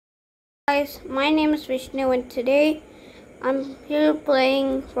Guys, my name is Vishnu and today I'm here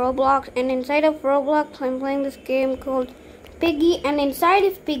playing Roblox, and inside of Roblox I'm playing this game called Piggy, and inside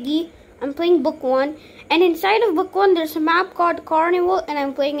of Piggy I'm playing book 1, and inside of book 1 there's a map called Carnival and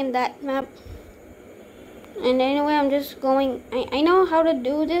I'm playing in that map. And anyway, I'm just going, I know how to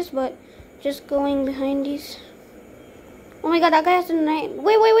do this, but just going behind these. Oh my god, that guy has a knife.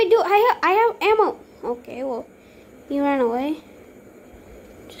 Wait, dude, I have ammo. Okay, well, he ran away.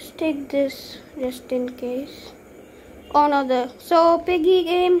 Just take this just in case. Oh no, so Piggy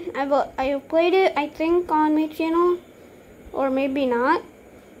game, I played it I think on my channel, or maybe not,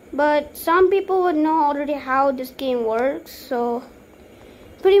 but some people would know already how this game works. So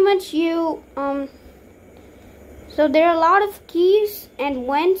pretty much so there are a lot of keys and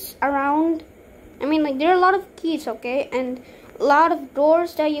vents around. I mean, like, there are a lot of keys, okay, and a lot of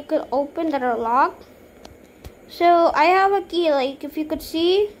doors that you could open that are locked. So I have a key, like if you could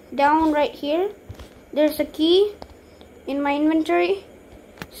see down right here, there's a key in my inventory.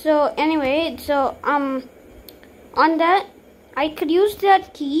 So anyway, on that I could use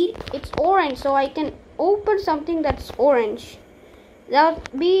that key. It's orange, so I can open something that's orange. That'll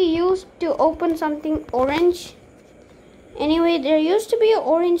be used to open something orange. Anyway, there used to be an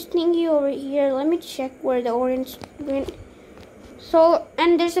orange thingy over here. Let me check where the orange went. So,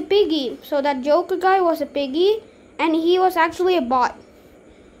 and there's a piggy. So that Joker guy was a piggy, and he was actually a bot.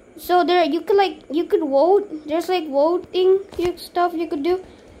 So there, you could vote. There's like voting stuff you could do.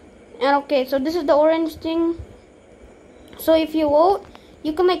 And okay, so this is the orange thing. So if you vote,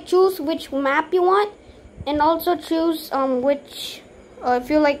 you can like choose which map you want, and also choose which if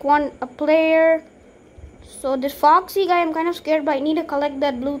you like want a player. So this Foxy guy, I'm kind of scared, but I need to collect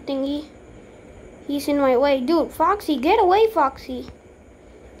that blue thingy. He's in my way. Dude, Foxy, get away, Foxy.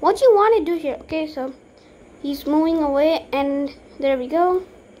 What you want to do here? Okay, so he's moving away, and there we go.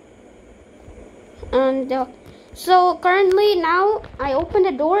 And so currently now I opened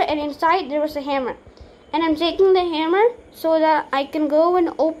the door, and inside there was a hammer. And I'm taking the hammer so that I can go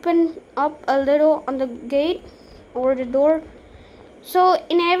and open up a little on the gate or the door. So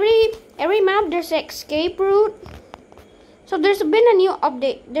in every map there's an escape route. So there's been a new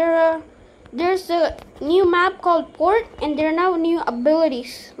update. There's a new map called Port, and there are now new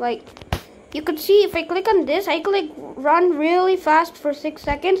abilities. Like, you could see if I click on this, I could like run really fast for 6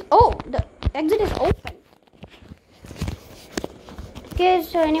 seconds. Oh, the exit is open. Okay,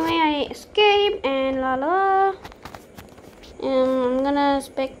 so anyway, I escape and and I'm gonna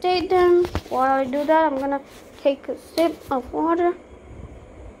spectate them. While I do that, I'm gonna take a sip of water.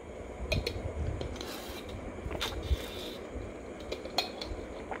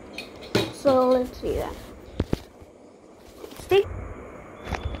 So let's see that. See?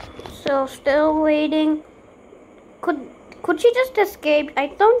 So still waiting. Could she just escape? I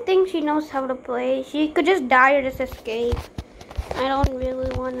don't think she knows how to play. She could just die or just escape. I don't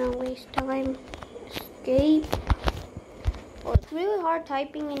really want to waste time. Escape. Oh, it's really hard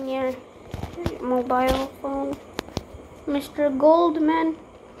typing in your mobile phone, Mr. Goldman.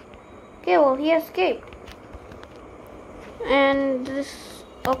 Okay, well, he escaped. And this,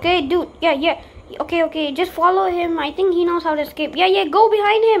 okay, dude, yeah. Okay, just follow him. I think he knows how to escape. Yeah, go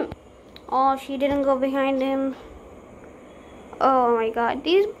behind him. Oh, she didn't go behind him. Oh my god,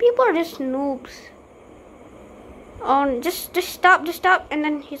 these people are just noobs. Oh, just stop, and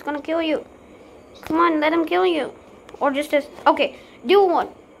then he's gonna kill you. Come on, let him kill you. Or just okay, do one.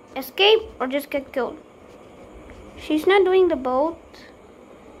 Escape or just get killed. She's not doing the both.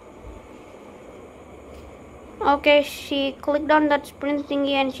 Okay, she clicked on that sprint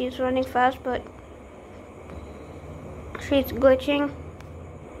thingy and she's running fast, but she's glitching.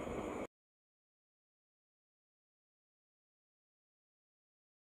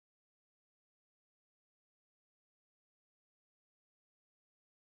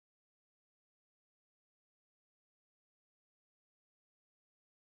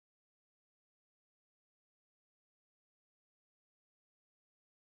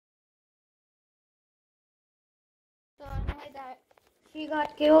 So anyway, that she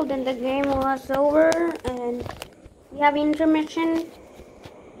got killed and the game was over, and we have intermission.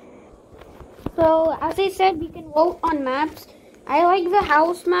 So as I said, we can vote on maps. I like the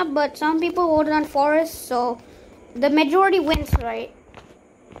house map, but some people voted on forest, so the majority wins, right?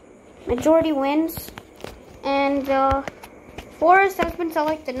 Majority wins, and forest has been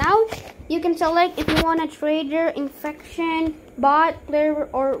selected. Now you can select if you want a trader, infection, bot, player,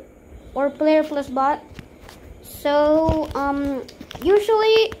 or player plus bot. So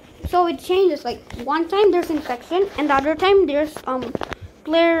usually, so it changes. Like, one time there's infection, and the other time there's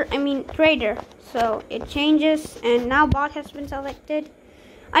trader. So it changes, and now bot has been selected.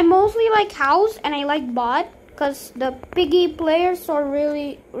 I mostly like house and I like bot because the Piggy players are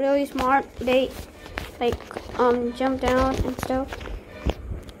really smart. They like jump down and stuff.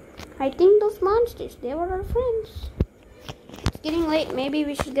 I think those monsters, they were our friends. It's getting late. Maybe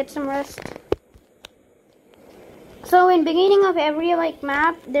we should get some rest. So in beginning of every like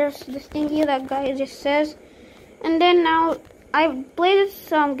map, there's this thingy that guy just says, and then now I play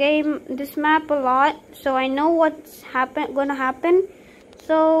this map a lot, so I know what's gonna happen.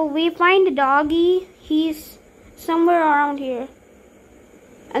 So we find a doggy. He's somewhere around here,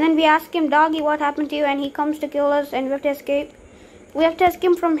 and then we ask him, "Doggy, what happened to you?" And he comes to kill us, and we have to escape. We have to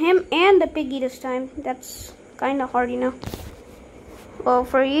escape from him and the Piggy this time. That's kind of hard, you know. Well,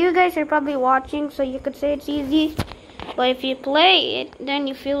 for you guys, you're probably watching, so you could say it's easy. But if you play it, then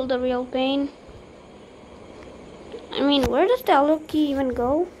you feel the real pain. I mean, where does the L key even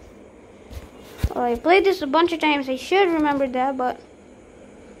go? Oh, I played this a bunch of times. I should remember that, but...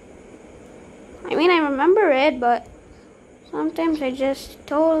 I mean, I remember it, but... sometimes I just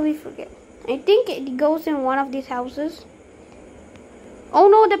totally forget. I think it goes in one of these houses. Oh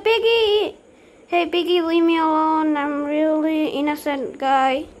no, the Piggy! Hey Piggy, leave me alone. I'm really innocent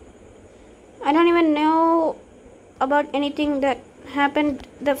guy. I don't even know about anything that happened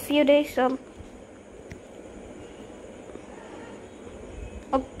the few days.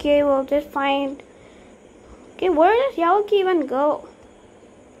 Okay, we'll just find. Okay, where does Yellow Key even go?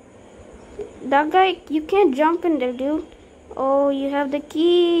 That guy, you can't jump in there, dude. Oh, you have the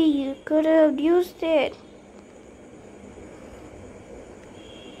key. You could have used it.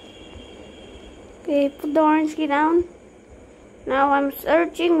 Okay, put the orange key down. Now I'm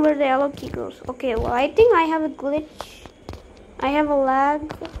searching where the yellow key goes. Okay, well I think I have a glitch. I have a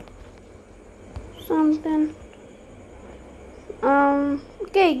lag. Something.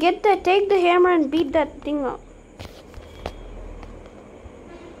 Okay, take the hammer and beat that thing up.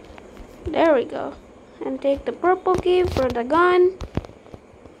 There we go. And take the purple key for the gun.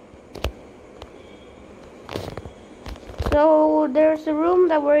 So there's a room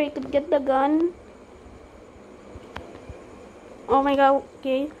where you could get the gun. Oh my god,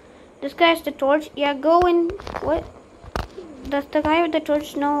 okay. This guy has the torch. Yeah, go in. What? Does the guy with the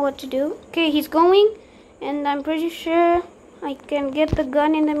torch know what to do? Okay, he's going. And I'm pretty sure I can get the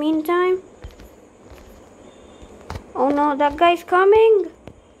gun in the meantime. Oh no, that guy's coming.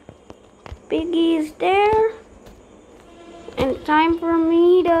 Piggy is there. And time for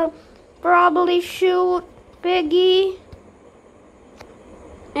me to probably shoot Piggy.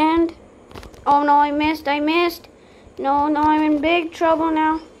 And, oh no, I missed. No, I'm in big trouble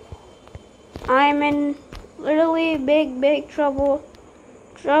now. I'm in literally big trouble.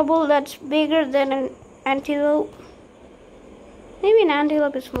 Trouble that's bigger than an antelope. Maybe an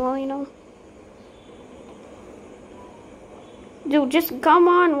antelope is small, you know. Dude, just come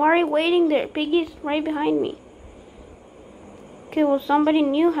on. Why are you waiting there? Piggy's right behind me. Okay, well, somebody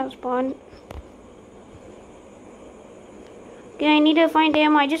new has spawned. Okay, I need to find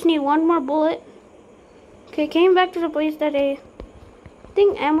ammo. I just need one more bullet. Okay, came back to the place that I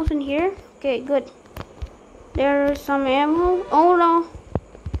think ammo's in here. Okay, good. There's some ammo. Oh no.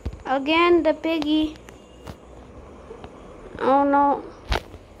 Again, the Piggy. Oh no.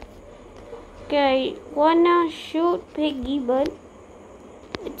 Okay, wanna shoot Piggy, but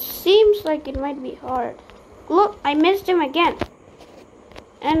it seems like it might be hard. Look, I missed him again.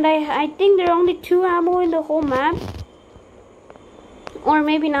 And I think there are only 2 ammo in the whole map. Or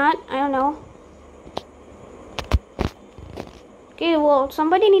maybe not, I don't know. Okay, well,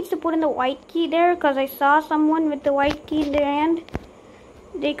 somebody needs to put in the white key there, because I saw someone with the white key in their hand.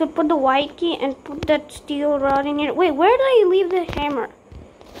 They could put the white key and put that steel rod in here. Wait, where did I leave the hammer?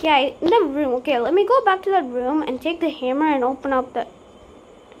 Yeah, in the room. Okay, let me go back to that room and take the hammer and open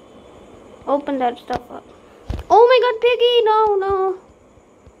that stuff up. Oh my god, Piggy! No.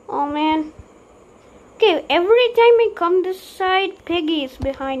 Oh man. Okay, every time I come this side, Piggy is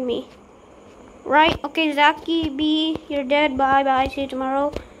behind me. Right? Okay, Zaki B, you're dead. Bye. See you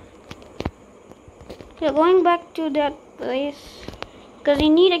tomorrow. Okay, going back to that place. Because you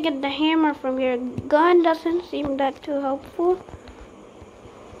need to get the hammer from your gun. Doesn't seem that too helpful.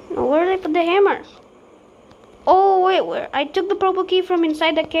 No, where did I put the hammer? Oh, wait, where? I took the purple key from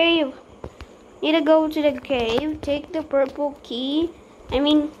inside the cave. Need to go to the cave. Take the purple key.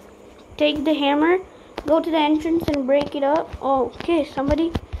 Take the hammer. Go to the entrance and break it up. Oh, okay,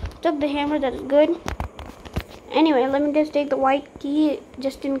 somebody took the hammer. That's good. Anyway, let me just take the white key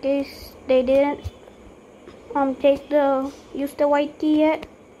just in case they didn't use the white key yet.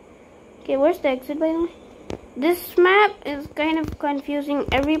 Okay, where's the exit, by the way? This map is kind of confusing.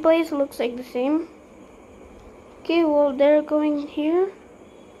 Every place looks like the same. Okay, well, they're going here.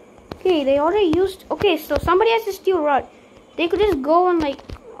 Okay, they already used. Okay, so somebody has a steel rod. They could just go and like.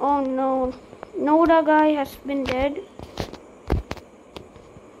 Oh no, no, that guy has been dead.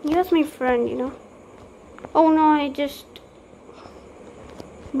 He was my friend, you know. Oh no, I just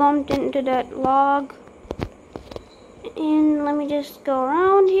bumped into that log. And let me just go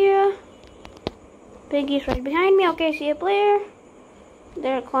around here. Piggy's right behind me. Okay, see a player.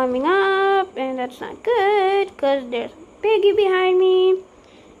 They're climbing up, and that's not good because there's Piggy behind me.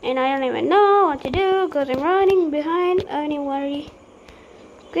 And I don't even know what to do because I'm running behind anybody.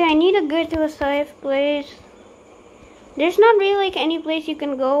 Okay, I need to get to a safe place. There's not really like any place you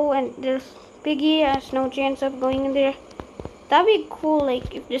can go, and there's Piggy has no chance of going in there. That'd be cool,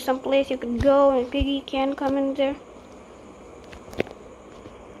 like if there's some place you could go and Piggy can come in there.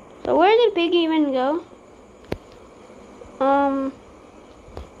 So where did Piggy even go?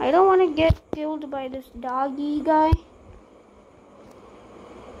 I don't want to get killed by this doggy guy.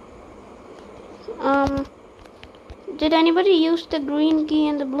 Did anybody use the green key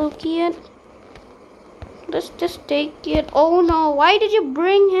and the blue key yet? Let's just take it. Oh no, why did you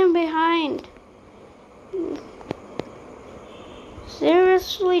bring him behind?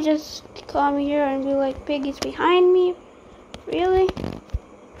 Seriously, just come here and be like, Piggy's behind me? Really?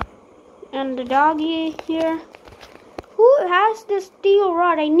 And the doggy here. Who has the steel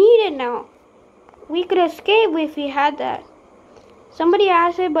rod? I need it now. We could escape if we had that. Somebody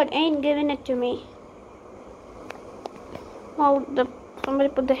has it but ain't giving it to me. Oh, somebody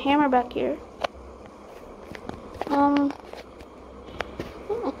put the hammer back here.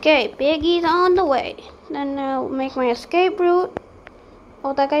 Okay, Piggy's on the way. Then I'll make my escape route.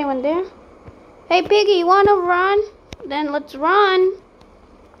 Oh, that guy went there. Hey Piggy, you wanna run? Then let's run.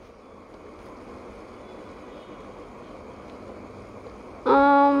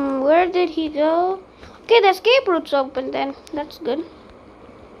 Where did he go? Okay, the escape route's open then. That's good.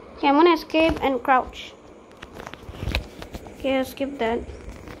 Okay, I'm gonna escape and crouch. Okay, I'll skip that.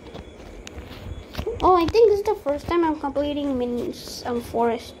 Oh, I think this is the first time I'm completing Minnie's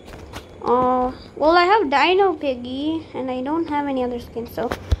forest. Well, I have Dino Piggy, and I don't have any other skins. So,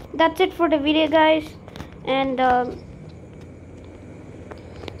 that's it for the video, guys. And,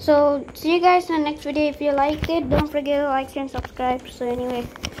 so, see you guys in the next video. If you liked it, don't forget to like, share, and subscribe. So, anyway,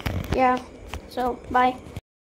 yeah. So, bye.